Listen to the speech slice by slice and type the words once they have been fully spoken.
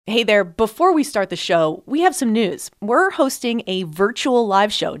Hey there, before we start the show, we have some news. We're hosting a virtual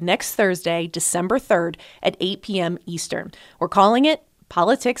live show next Thursday, December 3rd at 8 p.m. Eastern. We're calling it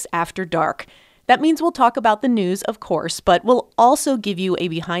Politics After Dark. That means we'll talk about the news, of course, but we'll also give you a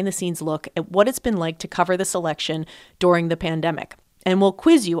behind-the-scenes look at what it's been like to cover this election during the pandemic. And we'll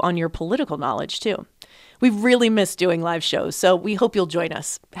quiz you on your political knowledge, too. We've really missed doing live shows, so we hope you'll join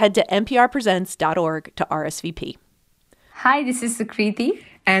us. Head to nprpresents.org to RSVP. Hi, this is Sukriti.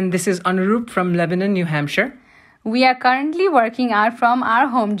 And this is Anurup from Lebanon, New Hampshire. We are currently working out from our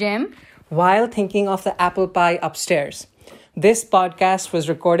home gym while thinking of the apple pie upstairs. This podcast was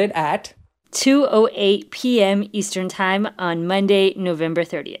recorded at 2:08 p.m. Eastern Time on Monday, November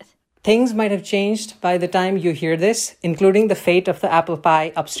 30th. Things might have changed by the time you hear this, including the fate of the apple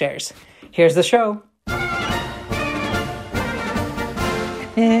pie upstairs. Here's the show.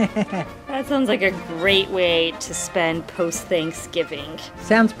 That sounds like a great way to spend post-Thanksgiving.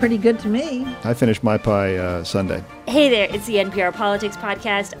 Sounds pretty good to me. I finished my pie Sunday. Hey there, it's the NPR Politics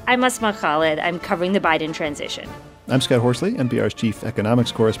Podcast. I'm Asma Khalid. I'm covering the Biden transition. I'm Scott Horsley, NPR's chief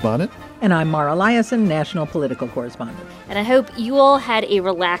economics correspondent. And I'm Mara Liasson, national political correspondent. And I hope you all had a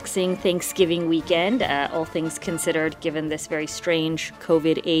relaxing Thanksgiving weekend, all things considered, given this very strange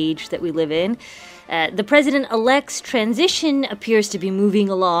COVID age that we live in. The president-elect's transition appears to be moving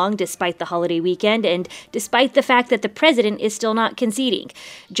along despite the holiday weekend and despite the fact that the president is still not conceding.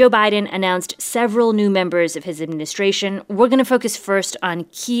 Joe Biden announced several new members of his administration. We're going to focus first on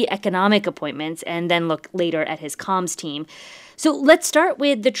key economic appointments and then look later at his comms team. So let's start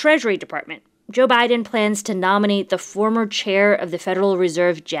with the Treasury Department. Joe Biden plans to nominate the former chair of the Federal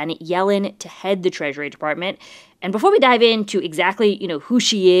Reserve, Janet Yellen, to head the Treasury Department. And before we dive into exactly, who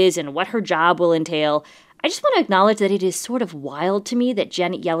she is and what her job will entail, I just want to acknowledge that it is sort of wild to me that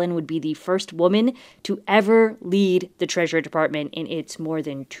Janet Yellen would be the first woman to ever lead the Treasury Department in its more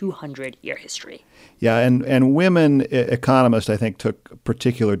than 200-year history. Yeah, and women economists, I think, took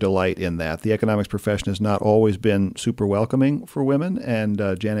particular delight in that. The economics profession has not always been super welcoming for women, and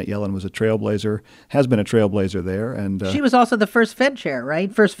Janet Yellen was a trailblazer, has been a trailblazer there. And she was also the first Fed chair,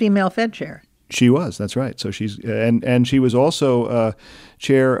 right? First female Fed chair. She was, that's right. So she's and she was also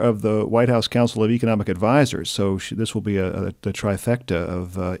chair of the White House Council of Economic Advisors. So this will be the trifecta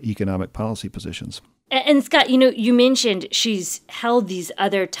of economic policy positions. And Scott, you mentioned she's held these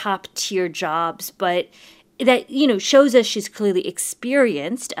other top-tier jobs, but that, shows us she's clearly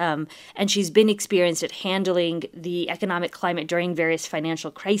experienced, and she's been experienced at handling the economic climate during various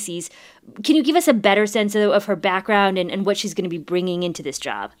financial crises. Can you give us a better sense of her background and what she's going to be bringing into this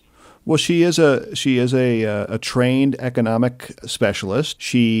job? Well, she is a trained economic specialist.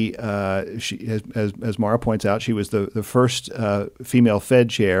 She as Mara points out, she was the first female Fed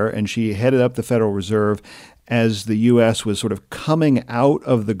chair, and she headed up the Federal Reserve as the U.S. was sort of coming out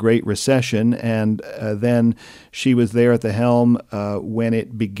of the Great Recession, and then she was there at the helm when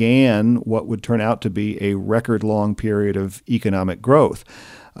it began what would turn out to be a record-long period of economic growth.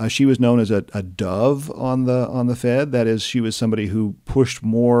 She was known as a dove on the Fed. That is, she was somebody who pushed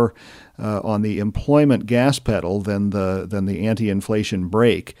more on the employment gas pedal than the anti-inflation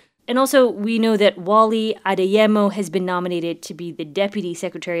brake. And also, we know that Wally Adeyemo has been nominated to be the Deputy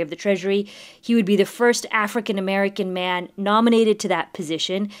Secretary of the Treasury. He would be the first African-American man nominated to that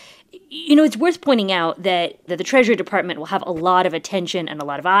position. It's worth pointing out that the Treasury Department will have a lot of attention and a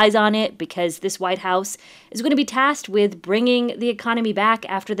lot of eyes on it because this White House is going to be tasked with bringing the economy back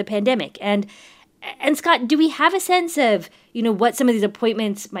after the pandemic. And Scott, do we have a sense of, what some of these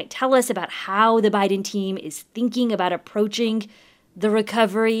appointments might tell us about how the Biden team is thinking about approaching the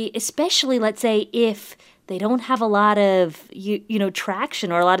recovery, especially, let's say, if they don't have a lot of,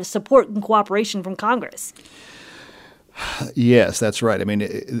 traction or a lot of support and cooperation from Congress? Yes, that's right. I mean,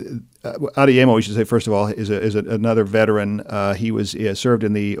 Adeyemo, we should say, first of all, is another veteran. He served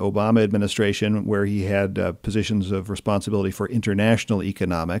in the Obama administration, where he had positions of responsibility for international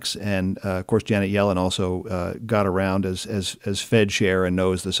economics, and of course, Janet Yellen also got around as Fed chair and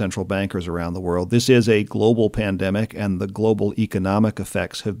knows the central bankers around the world. This is a global pandemic, and the global economic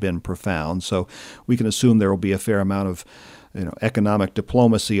effects have been profound. So we can assume there will be a fair amount of economic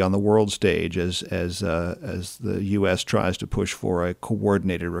diplomacy on the world stage as the U.S. tries to push for a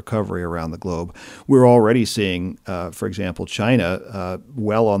coordinated recovery around the globe. We're already seeing, for example, China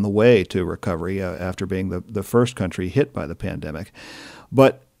well on the way to recovery after being the first country hit by the pandemic.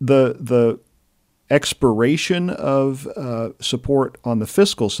 But the expiration of support on the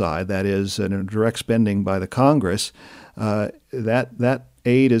fiscal side, that is, direct spending by the Congress, that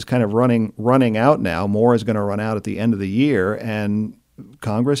aid is kind of running out now. More is going to run out at the end of the year, and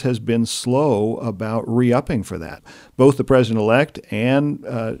Congress has been slow about re-upping for that. Both the president-elect and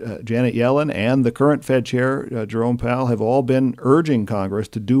Janet Yellen and the current Fed chair, Jerome Powell, have all been urging Congress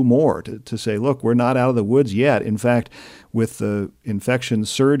to do more, to say, look, we're not out of the woods yet. In fact, with the infections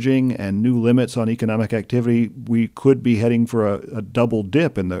surging and new limits on economic activity, we could be heading for a double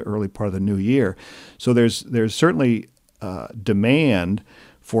dip in the early part of the new year. So there's certainly demand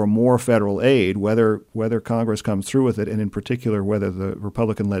for more federal aid, whether Congress comes through with it, and in particular whether the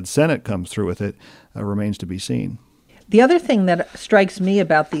Republican-led Senate comes through with it, remains to be seen. The other thing that strikes me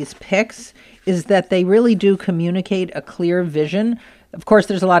about these picks is that they really do communicate a clear vision. Of course,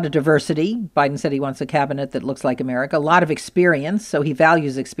 there's a lot of diversity. Biden said he wants a cabinet that looks like America. A lot of experience, so he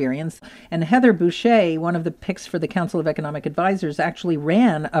values experience. And Heather Boushey, one of the picks for the Council of Economic Advisors, actually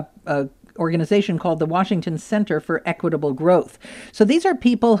ran a organization called the Washington Center for Equitable Growth. So these are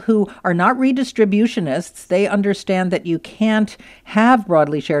people who are not redistributionists. They understand that you can't have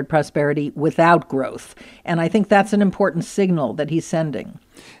broadly shared prosperity without growth. And I think that's an important signal that he's sending.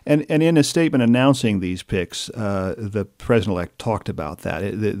 And in a statement announcing these picks, the president-elect talked about that.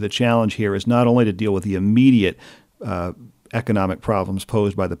 The challenge here is not only to deal with the immediate economic problems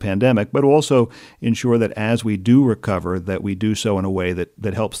posed by the pandemic, but also ensure that as we do recover, that we do so in a way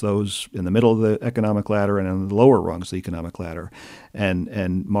that helps those in the middle of the economic ladder and in the lower rungs of the economic ladder.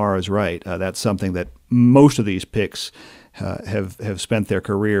 And Mara's right. That's something that most of these picks have spent their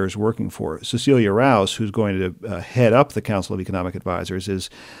careers working for. Cecilia Rouse, who's going to head up the Council of Economic Advisors,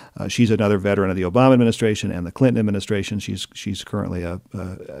 she's another veteran of the Obama administration and the Clinton administration. She's currently a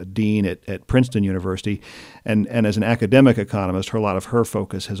dean at Princeton University, and as an academic economist, a lot of her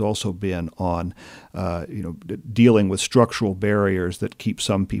focus has also been on dealing with structural barriers that keep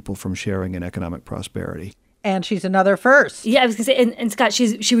some people from sharing in economic prosperity. And she's another first. Yeah, I was going to say, and Scott,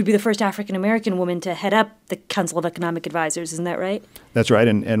 she would be the first African-American woman to head up the Council of Economic Advisors. Isn't that right? That's right,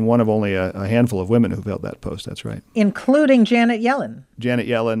 and one of only a handful of women who've held that post. That's right, including Janet Yellen.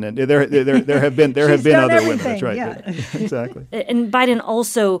 And there have been other women. That's right. Yeah. Exactly. And Biden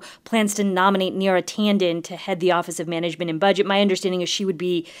also plans to nominate Neera Tanden to head the Office of Management and Budget. My understanding is she would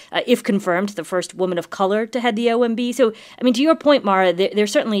be, if confirmed, the first woman of color to head the OMB. So, I mean, to your point, Mara, there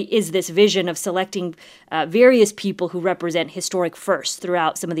certainly is this vision of selecting various people who represent historic firsts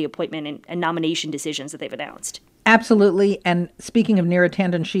throughout some of the appointment and nomination decisions that they've announced. Absolutely. And speaking of Neera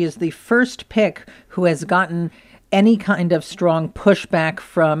Tanden, she is the first pick who has gotten any kind of strong pushback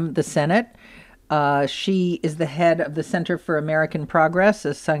from the Senate. She is the head of the Center for American Progress,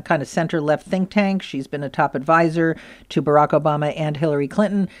 a kind of center-left think tank. She's been a top advisor to Barack Obama and Hillary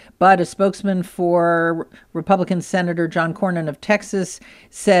Clinton. But a spokesman for Republican Senator John Cornyn of Texas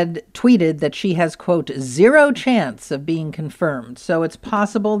tweeted that she has, quote, zero chance of being confirmed. So it's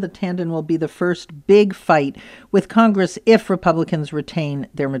possible that Tanden will be the first big fight with Congress if Republicans retain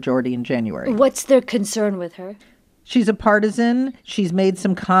their majority in January. What's their concern with her? She's a partisan. She's made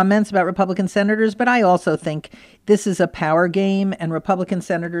some comments about Republican senators, but I also think this is a power game, and Republican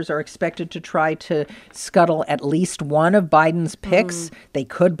senators are expected to try to scuttle at least one of Biden's picks. They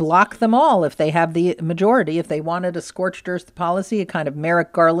could block them all if they have the majority. If they wanted a scorched earth policy, a kind of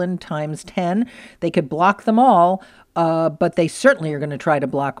Merrick Garland times 10, they could block them all, but they certainly are going to try to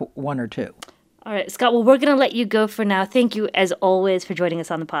block one or two. All right, Scott, well, we're going to let you go for now. Thank you, as always, for joining us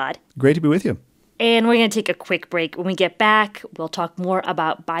on the pod. Great to be with you. And we're going to take a quick break. When we get back, we'll talk more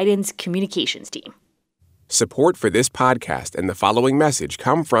about Biden's communications team. Support for this podcast and the following message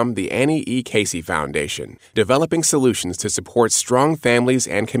come from the Annie E. Casey Foundation, developing solutions to support strong families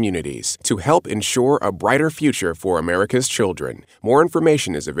and communities to help ensure a brighter future for America's children. More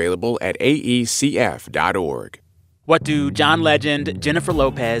information is available at aecf.org. What do John Legend, Jennifer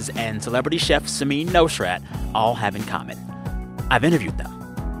Lopez, and celebrity chef Samin Nosrat all have in common? I've interviewed them.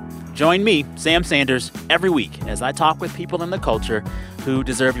 Join me, Sam Sanders, every week as I talk with people in the culture who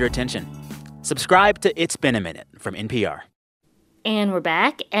deserve your attention. Subscribe to It's Been a Minute from NPR. And we're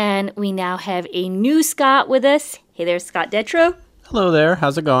back, and we now have a new Scott with us. Hey there, Scott Detrow. Hello there.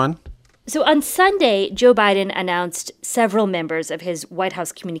 How's it going? So on Sunday, Joe Biden announced several members of his White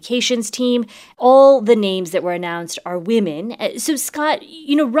House communications team. All the names that were announced are women. So Scott,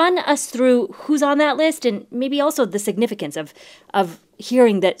 run us through who's on that list and maybe also the significance of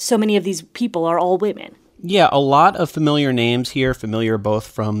hearing that so many of these people are all women. Yeah, a lot of familiar names here, familiar both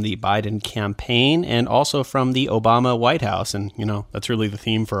from the Biden campaign and also from the Obama White House. And, that's really the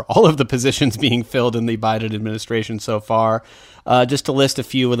theme for all of the positions being filled in the Biden administration so far. Just to list a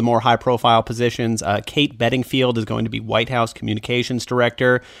few of the more high-profile positions, Kate Bedingfield is going to be White House Communications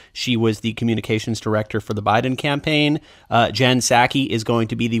Director. She was the Communications Director for the Biden campaign. Jen Psaki is going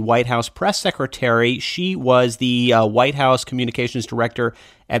to be the White House Press Secretary. She was the White House Communications Director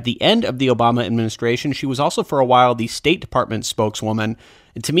at the end of the Obama administration. She was also for a while the State Department spokeswoman.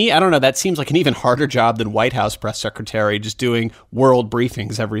 And to me, I don't know, that seems like an even harder job than White House press secretary, just doing world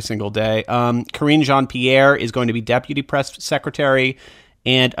briefings every single day. Karine Jean-Pierre is going to be deputy press secretary.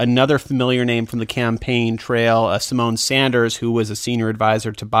 And another familiar name from the campaign trail, Simone Sanders, who was a senior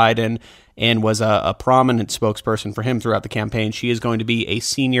advisor to Biden and was a prominent spokesperson for him throughout the campaign. She is going to be a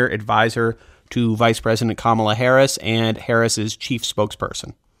senior advisor to Vice President Kamala Harris and Harris's chief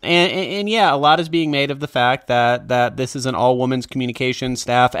spokesperson. And yeah, a lot is being made of the fact that this is an all-women's communication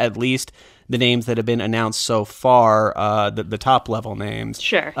staff, at least the names that have been announced so far, the top-level names.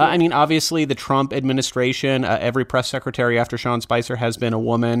 Sure. I mean, obviously, the Trump administration, every press secretary after Sean Spicer has been a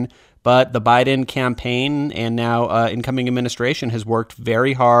woman, but the Biden campaign and now incoming administration has worked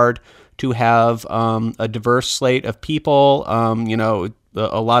very hard to have a diverse slate of people,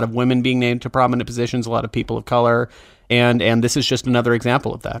 a lot of women being named to prominent positions, a lot of people of color. And this is just another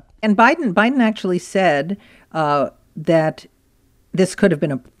example of that. And Biden actually said that this could have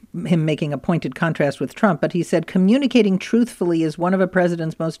been him making a pointed contrast with Trump, but he said communicating truthfully is one of a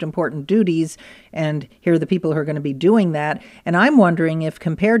president's most important duties, and here are the people who are going to be doing that. And I'm wondering if,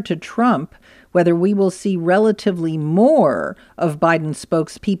 compared to Trump, whether we will see relatively more of Biden's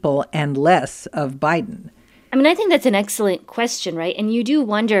spokespeople and less of Biden. I mean, I think that's an excellent question, right? And you do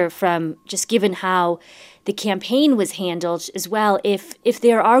wonder, from just given how the campaign was handled as well, if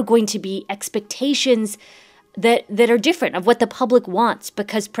there are going to be expectations that are different of what the public wants,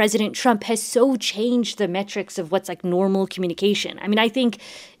 because President Trump has so changed the metrics of what's like normal communication. I mean, I think,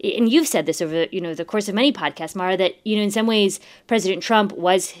 and you've said this over, the course of many podcasts, Mara, that, in some ways, President Trump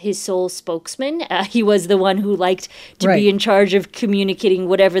was his sole spokesman. He was the one who liked to be in charge of communicating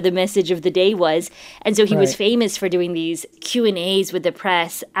whatever the message of the day was. And so he was famous for doing these Q&As with the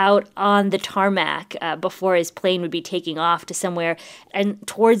press out on the tarmac before his plane would be taking off to somewhere. And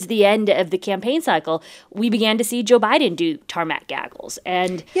towards the end of the campaign cycle, we began to see Joe Biden do tarmac gaggles.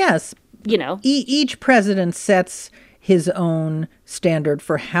 And yes, each president sets his own standard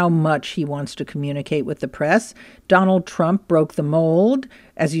for how much he wants to communicate with the press. Donald Trump broke the mold.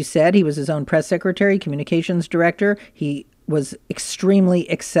 As you said, he was his own press secretary, communications director. He was extremely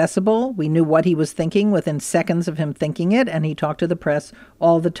accessible. We knew what he was thinking within seconds of him thinking it, and he talked to the press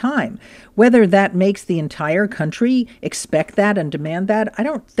all the time. Whether that makes the entire country expect that and demand that, I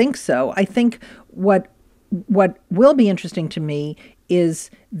don't think so. I think what will be interesting to me is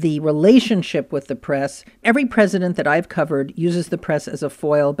the relationship with the press. Every president that I've covered uses the press as a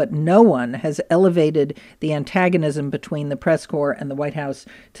foil, but no one has elevated the antagonism between the press corps and the White House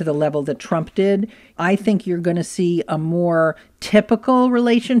to the level that Trump did. I think you're going to see a more typical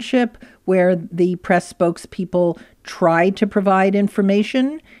relationship where the press spokespeople try to provide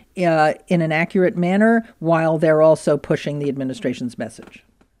information in an accurate manner while they're also pushing the administration's message.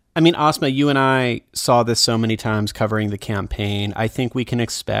 I mean, Asma, you and I saw this so many times covering the campaign. I think we can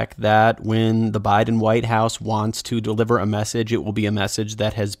expect that when the Biden White House wants to deliver a message, it will be a message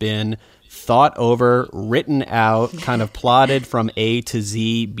that has been thought over, written out, kind of plotted from A to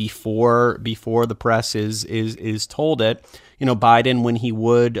Z before the press is told it. Biden, when he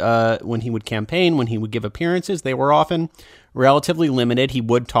would campaign, when he would give appearances, they were often relatively limited. He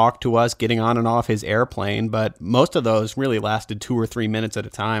would talk to us getting on and off his airplane, but most of those really lasted 2 or 3 minutes at a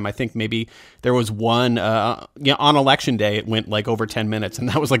time. I think maybe there was one on Election Day, it went like over 10 minutes, and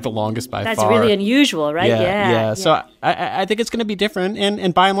that was like the longest by far. That's really unusual, right? Yeah. So I think it's going to be different.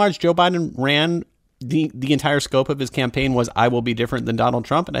 And by and large, Joe Biden ran the entire scope of his campaign was, I will be different than Donald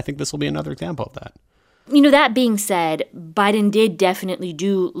Trump. And I think this will be another example of that. That being said, Biden did definitely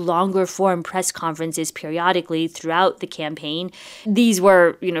do longer form press conferences periodically throughout the campaign. These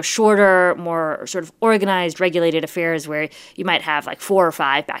were, shorter, more sort of organized, regulated affairs where you might have like 4 or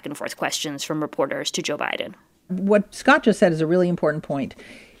 5 back and forth questions from reporters to Joe Biden. What Scott just said is a really important point.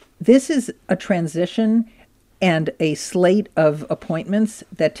 This is a transition and a slate of appointments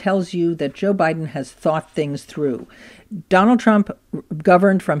that tells you that Joe Biden has thought things through. Donald Trump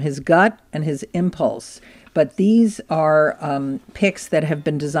governed from his gut and his impulse, but these are picks that have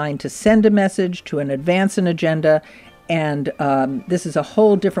been designed to send a message, to advance an agenda, and this is a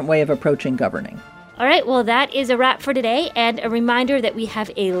whole different way of approaching governing. All right, well, that is a wrap for today. And a reminder that we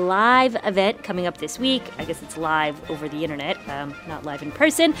have a live event coming up this week. I guess it's live over the internet, not live in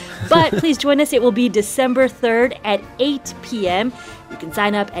person. But please join us. It will be December 3rd at 8 p.m. You can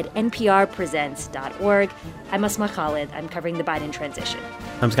sign up at nprpresents.org. I'm Asma Khalid. I'm covering the Biden transition.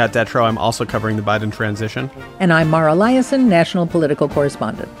 I'm Scott Detrow. I'm also covering the Biden transition. And I'm Mara Liasson, national political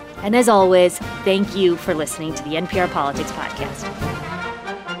correspondent. And as always, thank you for listening to the NPR Politics Podcast.